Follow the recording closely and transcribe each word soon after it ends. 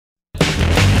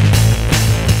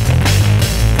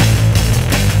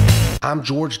I'm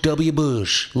George W.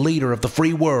 Bush, leader of the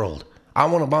free world. I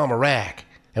want to bomb Iraq.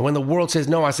 And when the world says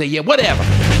no, I say, yeah, whatever.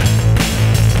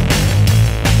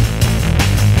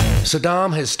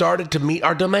 Saddam has started to meet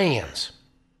our demands.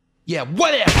 Yeah,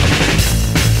 whatever.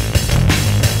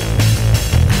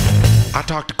 I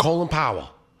talked to Colin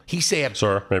Powell. He said,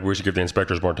 Sir, maybe we should give the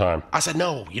inspectors more time. I said,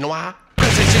 no, you know why?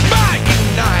 Because this is my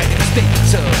United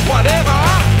States of whatever.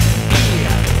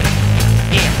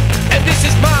 Yeah. And this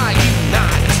is my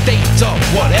United States of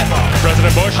whatever.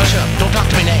 President Bush? Hush up, don't talk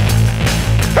to me now.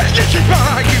 This is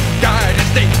my United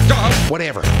States of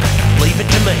whatever. Leave it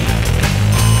to me.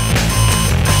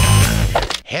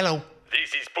 Hello. This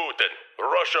is Putin.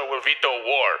 Russia will veto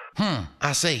war.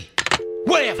 I see.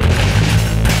 Whatever.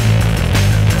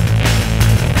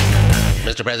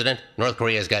 Mr. President, North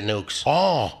Korea's got nukes.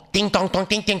 Oh, ding dong dong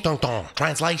ding ding dong dong.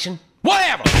 Translation?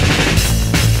 Whatever.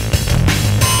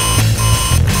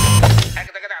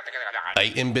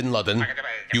 I am Bin Laden.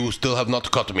 You still have not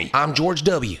caught me. I'm George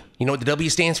W. You know what the W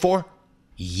stands for?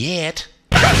 Yet.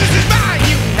 'Cause this is my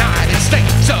United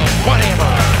States of whatever.